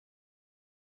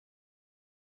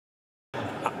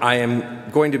I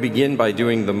am going to begin by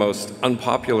doing the most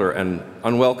unpopular and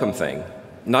unwelcome thing,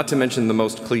 not to mention the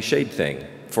most cliched thing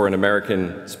for an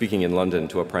American speaking in London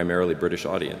to a primarily British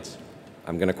audience.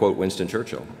 I'm going to quote Winston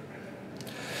Churchill.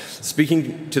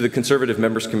 Speaking to the Conservative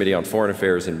Members Committee on Foreign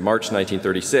Affairs in March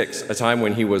 1936, a time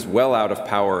when he was well out of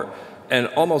power and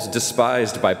almost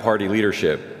despised by party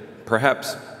leadership,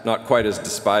 perhaps not quite as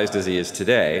despised as he is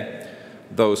today,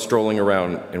 though strolling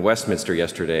around in Westminster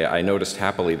yesterday, I noticed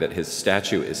happily that his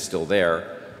statue is still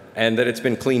there and that it's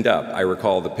been cleaned up. I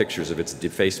recall the pictures of its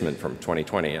defacement from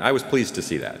 2020. I was pleased to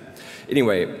see that.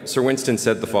 Anyway, Sir Winston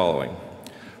said the following: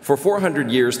 "For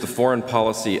 400 years, the foreign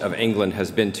policy of England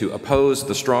has been to oppose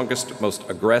the strongest, most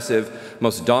aggressive,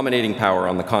 most dominating power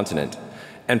on the continent,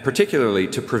 and particularly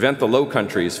to prevent the Low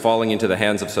Countries falling into the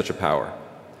hands of such a power.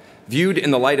 Viewed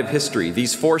in the light of history,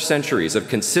 these 4 centuries of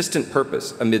consistent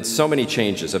purpose amid so many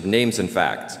changes of names and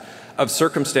facts, of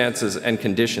circumstances and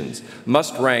conditions,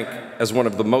 must rank as one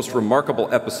of the most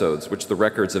remarkable episodes which the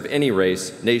records of any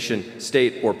race, nation,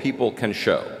 state, or people can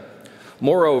show.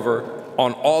 Moreover,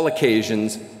 on all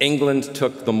occasions, England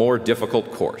took the more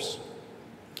difficult course."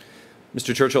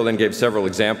 Mr. Churchill then gave several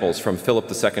examples, from Philip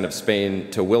II of Spain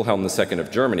to Wilhelm II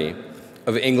of Germany,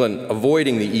 of England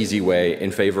avoiding the easy way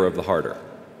in favor of the harder.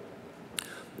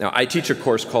 Now, I teach a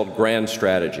course called Grand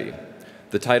Strategy.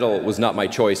 The title was not my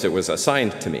choice, it was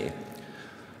assigned to me.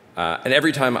 And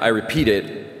every time I repeat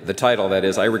it, the title that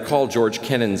is, I recall George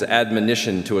Kennan's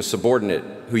admonition to a subordinate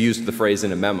who used the phrase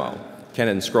in a memo.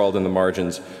 Kennan scrawled in the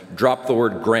margins, "Drop the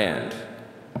word grand."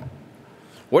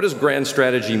 What does grand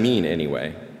strategy mean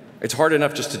anyway? It's hard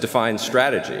enough just to define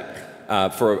strategy.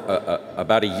 For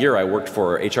about a year, I worked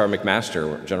for H.R.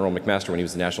 McMaster, General McMaster, when he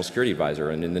was the National Security Advisor.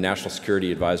 And in the National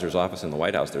Security Advisor's office in the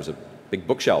White House, there's a big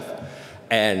bookshelf,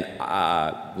 and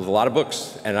with a lot of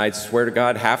books. And I swear to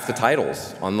God, half the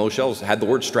titles on those shelves had the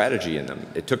word strategy in them.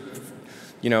 It took,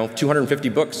 250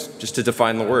 books just to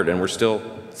define the word, and we're still,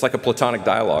 it's like a Platonic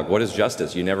dialogue. What is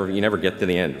justice? You never get to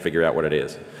the end and figure out what it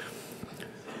is.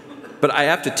 But I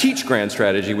have to teach grand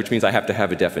strategy, which means I have to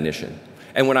have a definition.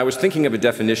 And when I was thinking of a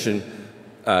definition,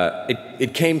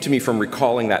 it came to me from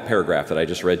recalling that paragraph that I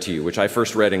just read to you, which I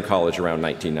first read in college around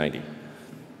 1990.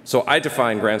 So I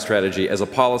define grand strategy as a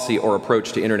policy or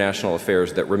approach to international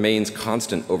affairs that remains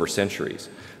constant over centuries,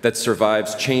 that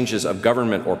survives changes of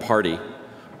government or party,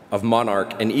 of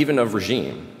monarch, and even of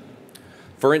regime.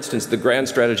 For instance, the grand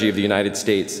strategy of the United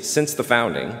States since the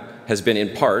founding has been in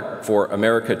part for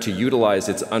America to utilize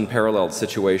its unparalleled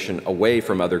situation away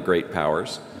from other great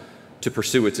powers to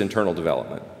pursue its internal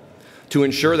development, to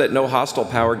ensure that no hostile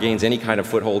power gains any kind of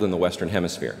foothold in the Western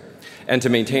Hemisphere, and to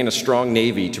maintain a strong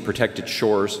navy to protect its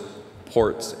shores,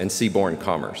 ports, and seaborne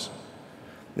commerce.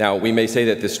 Now, we may say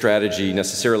that this strategy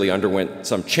necessarily underwent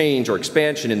some change or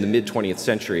expansion in the mid-20th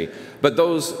century, but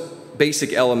those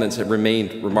basic elements have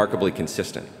remained remarkably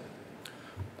consistent.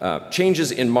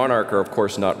 Changes in monarch are, of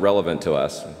course, not relevant to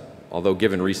us, although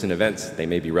given recent events, they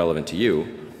may be relevant to you.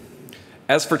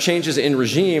 As for changes in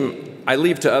regime, I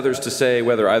leave to others to say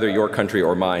whether either your country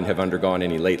or mine have undergone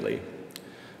any lately.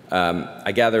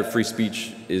 I gather free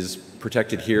speech is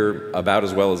protected here about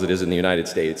as well as it is in the United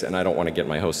States, and I don't want to get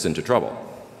my hosts into trouble.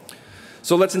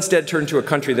 So let's instead turn to a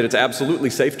country that it's absolutely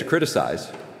safe to criticize: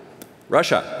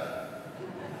 Russia.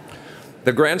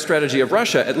 The grand strategy of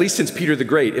Russia, at least since Peter the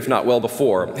Great, if not well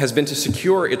before, has been to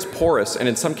secure its porous and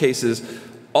in some cases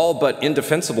all but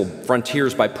indefensible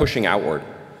frontiers by pushing outward,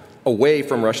 away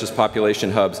from Russia's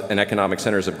population hubs and economic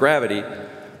centers of gravity,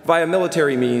 via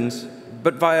military means,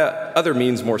 but via other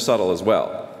means more subtle as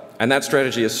well. And that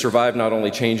strategy has survived not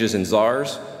only changes in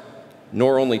czars,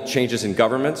 nor only changes in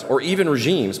governments, or even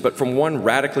regimes, but from one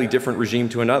radically different regime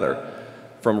to another,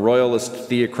 from royalist,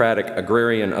 theocratic,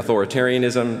 agrarian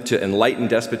authoritarianism to enlightened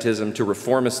despotism to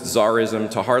reformist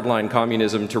czarism to hardline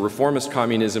communism to reformist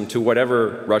communism to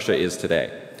whatever Russia is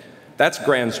today. That's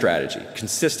grand strategy,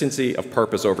 consistency of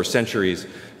purpose over centuries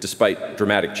despite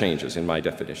dramatic changes in my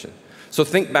definition. So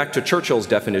think back to Churchill's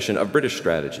definition of British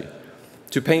strategy.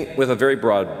 To paint with a very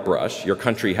broad brush, your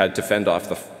country had to fend off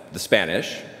the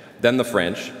Spanish, then the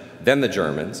French, then the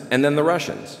Germans, and then the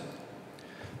Russians.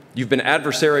 You've been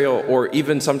adversarial or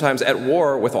even sometimes at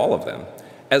war with all of them,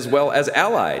 as well as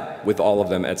allied with all of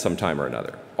them at some time or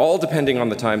another, all depending on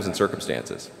the times and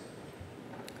circumstances.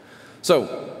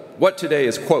 So, what today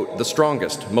is, quote, the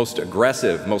strongest, most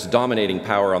aggressive, most dominating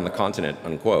power on the continent,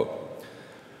 unquote?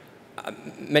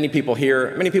 Many people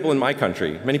here, many people in my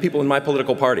country, many people in my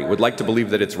political party would like to believe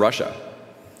that it's Russia.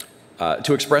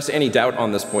 To express any doubt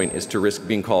on this point is to risk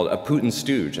being called a Putin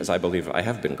stooge, as I believe I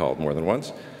have been called more than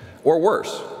once, or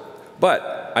worse.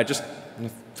 But I just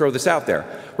throw this out there.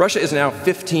 Russia is now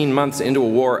 15 months into a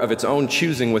war of its own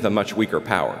choosing with a much weaker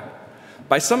power.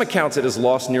 By some accounts, it has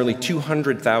lost nearly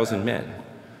 200,000 men.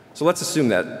 So let's assume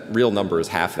that real number is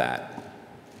half that.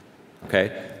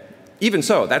 Okay? Even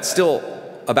so, that's still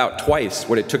about twice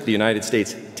what it took the United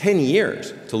States 10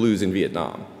 years to lose in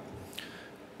Vietnam.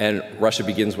 And Russia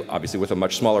begins, obviously, with a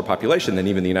much smaller population than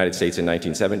even the United States in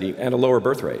 1970 and a lower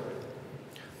birth rate.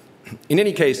 In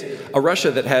any case, a Russia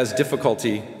that has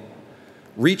difficulty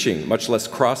reaching, much less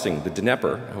crossing, the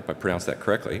Dnieper, I hope I pronounced that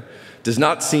correctly, does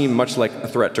not seem much like a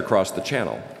threat to cross the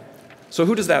channel. So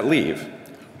who does that leave?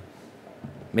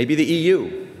 Maybe the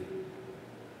EU.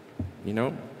 You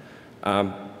know?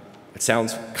 It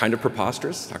sounds kind of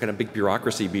preposterous. How can a big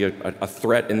bureaucracy be a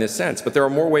threat in this sense? But there are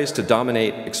more ways to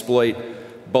dominate, exploit,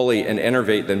 bully, and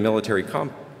enervate than military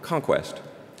conquest.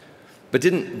 But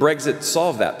didn't Brexit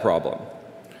solve that problem?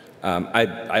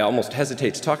 I almost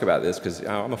hesitate to talk about this because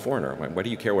I'm a foreigner. Why do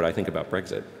you care what I think about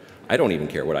Brexit? I don't even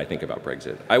care what I think about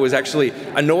Brexit. I was actually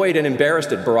annoyed and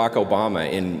embarrassed at Barack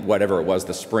Obama in whatever it was,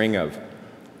 the spring of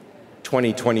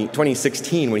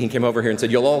 2016, when he came over here and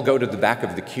said, "You'll all go to the back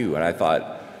of the queue." And I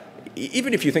thought,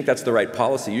 even if you think that's the right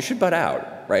policy, you should butt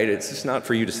out, right? It's just not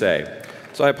for you to say.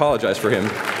 So I apologize for him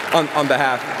on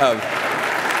behalf of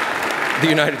the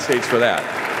United States for that.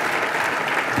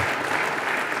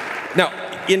 Now,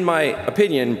 in my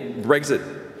opinion, Brexit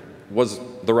was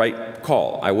the right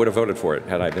call. I would have voted for it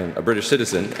had I been a British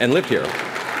citizen and lived here.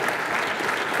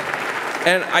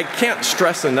 And I can't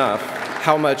stress enough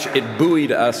how much it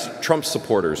buoyed us Trump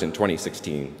supporters in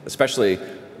 2016, especially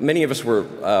many of us were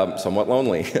somewhat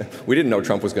lonely. We didn't know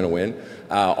Trump was going to win.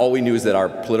 All we knew is that our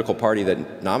political party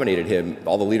that nominated him,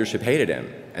 all the leadership hated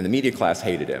him, and the media class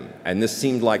hated him. And this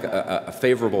seemed like a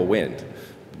favorable wind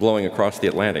blowing across the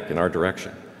Atlantic in our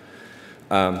direction.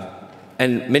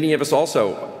 And many of us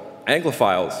also,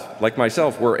 Anglophiles like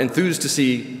myself, were enthused to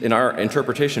see, in our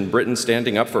interpretation, Britain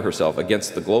standing up for herself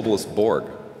against the globalist Borg.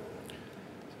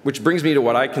 Which brings me to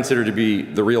what I consider to be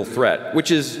the real threat,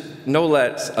 which is no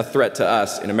less a threat to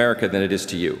us in America than it is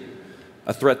to you.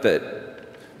 A threat that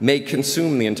may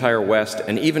consume the entire West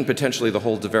and even potentially the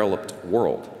whole developed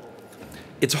world.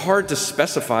 It's hard to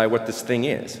specify what this thing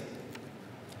is.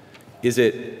 Is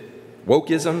it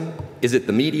wokeism? Is it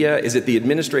the media? Is it the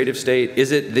administrative state?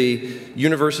 Is it the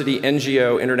university,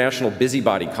 NGO, international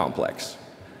busybody complex?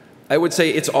 I would say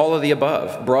it's all of the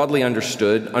above, broadly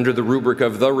understood under the rubric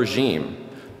of the regime.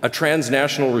 A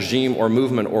transnational regime or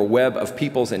movement or web of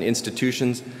peoples and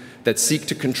institutions that seek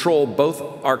to control both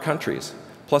our countries,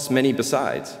 plus many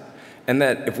besides, and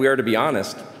that, if we are to be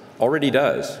honest, already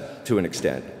does to an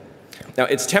extent. Now,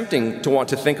 it's tempting to want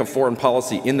to think of foreign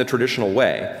policy in the traditional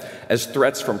way, as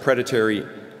threats from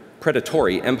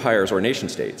predatory empires or nation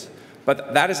states.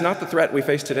 But that is not the threat we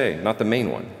face today, not the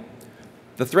main one.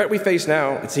 The threat we face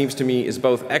now, it seems to me, is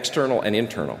both external and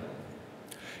internal.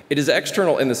 It is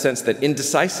external in the sense that in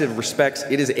decisive respects,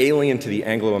 it is alien to the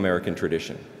Anglo-American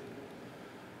tradition.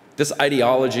 This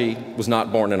ideology was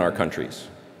not born in our countries.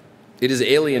 It is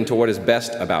alien to what is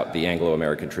best about the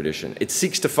Anglo-American tradition. It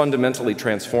seeks to fundamentally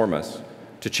transform us,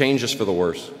 to change us for the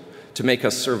worse, to make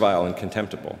us servile and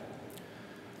contemptible.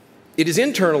 It is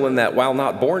internal in that, while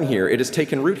not born here, it has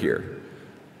taken root here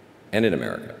and in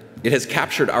America. It has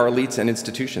captured our elites and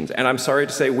institutions, and I'm sorry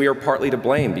to say we are partly to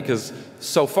blame because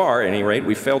so far, at any rate,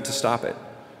 we've failed to stop it.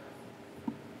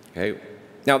 Okay?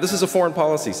 Now, this is a foreign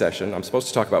policy session. I'm supposed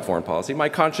to talk about foreign policy. My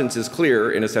conscience is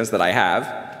clear in a sense that I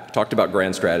have talked about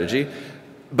grand strategy,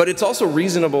 but it's also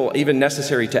reasonable, even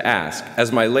necessary to ask,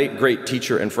 as my late great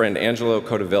teacher and friend Angelo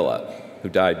Codevilla, who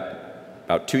died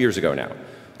about 2 years ago now,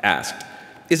 asked,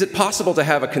 is it possible to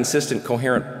have a consistent,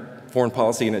 coherent foreign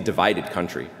policy in a divided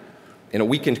country? In a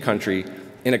weakened country,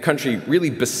 in a country really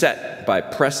beset by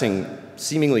pressing,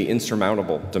 seemingly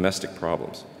insurmountable domestic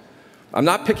problems. I'm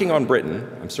not picking on Britain,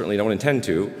 I certainly don't intend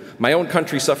to. My own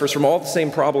country suffers from all the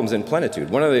same problems in plenitude.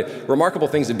 One of the remarkable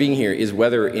things of being here is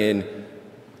whether in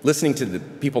listening to the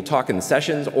people talk in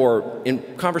sessions or in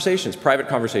conversations, private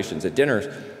conversations at dinners,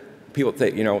 people,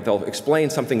 they'll explain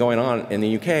something going on in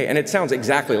the UK, and it sounds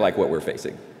exactly like what we're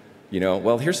facing.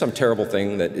 Well, here's some terrible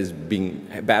thing that is being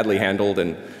badly handled,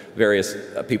 and various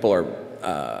people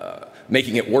are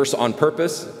making it worse on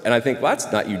purpose. And I think, well, that's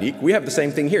not unique. We have the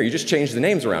same thing here. You just change the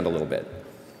names around a little bit.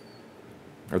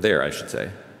 Or there, I should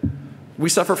say. We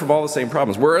suffer from all the same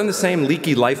problems. We're in the same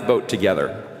leaky lifeboat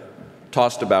together,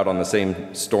 tossed about on the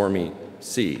same stormy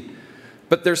sea.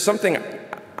 But there's something,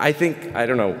 I think, out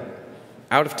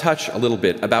of touch a little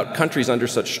bit about countries under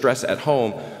such stress at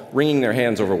home wringing their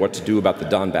hands over what to do about the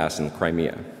Donbass and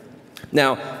Crimea.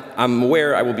 Now, I'm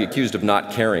aware I will be accused of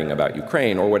not caring about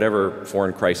Ukraine or whatever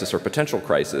foreign crisis or potential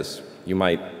crisis you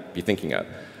might be thinking of.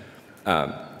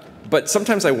 But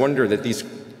sometimes I wonder that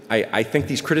I think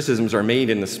these criticisms are made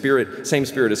in the same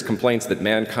spirit as complaints that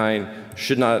mankind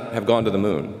should not have gone to the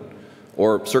moon,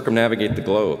 or circumnavigate the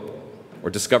globe, or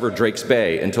discover Drake's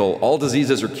Bay until all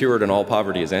diseases are cured and all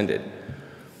poverty is ended.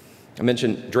 I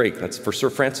mentioned Drake, that's for Sir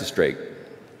Francis Drake,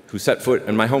 who set foot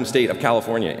in my home state of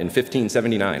California in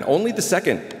 1579, only the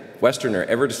second Westerner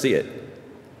ever to see it.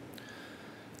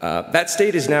 That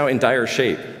state is now in dire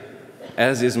shape,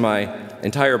 as is my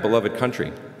entire beloved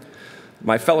country.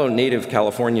 My fellow native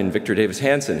Californian Victor Davis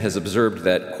Hanson has observed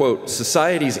that, quote,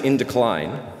 societies in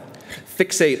decline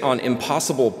fixate on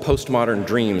impossible postmodern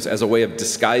dreams as a way of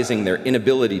disguising their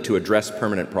inability to address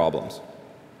permanent problems,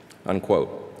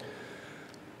 unquote.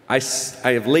 I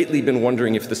have lately been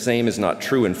wondering if the same is not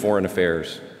true in foreign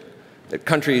affairs, that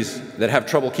countries that have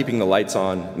trouble keeping the lights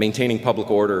on, maintaining public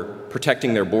order,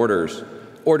 protecting their borders,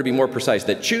 or to be more precise,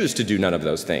 that choose to do none of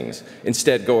those things,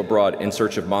 instead go abroad in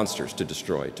search of monsters to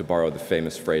destroy, to borrow the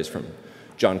famous phrase from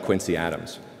John Quincy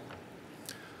Adams.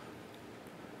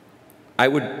 I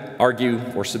would argue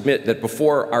or submit that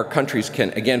before our countries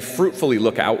can again fruitfully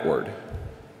look outward,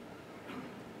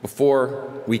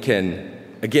 before we can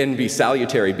again be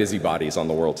salutary busybodies on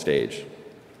the world stage,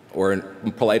 or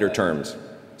in politer terms,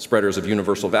 spreaders of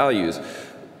universal values,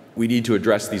 we need to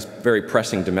address these very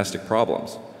pressing domestic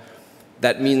problems.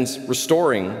 That means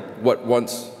restoring what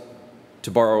once,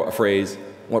 to borrow a phrase,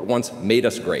 what once made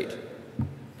us great: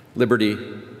 liberty,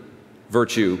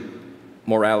 virtue,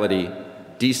 morality,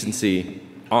 decency,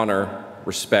 honor,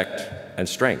 respect, and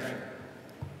strength.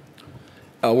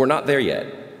 We're not there yet.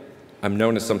 I'm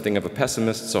known as something of a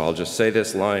pessimist, so I'll just say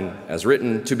this line as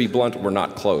written: to be blunt, we're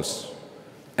not close,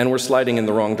 and we're sliding in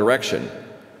the wrong direction.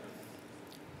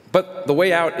 But the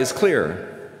way out is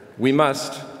clear. We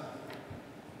must,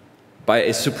 by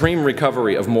a supreme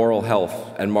recovery of moral health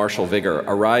and martial vigor,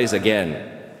 arise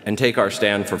again and take our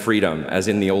stand for freedom as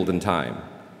in the olden time.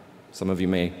 Some of you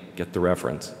may get the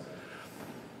reference.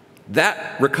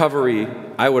 That recovery,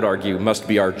 I would argue, must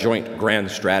be our joint grand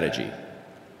strategy.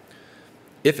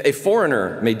 If a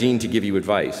foreigner may deign to give you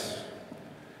advice,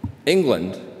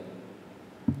 England,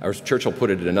 or as Churchill put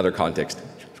it in another context,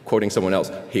 quoting someone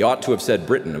else, he ought to have said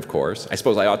Britain, of course, I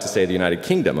suppose I ought to say the United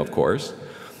Kingdom, of course,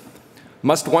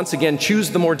 must once again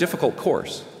choose the more difficult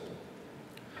course.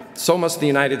 So must the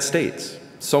United States.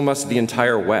 So must the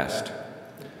entire West.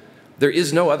 There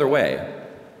is no other way.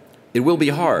 It will be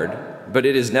hard, but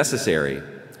it is necessary.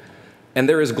 And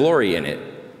there is glory in it.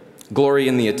 Glory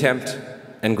in the attempt,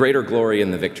 and greater glory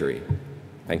in the victory.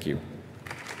 Thank you.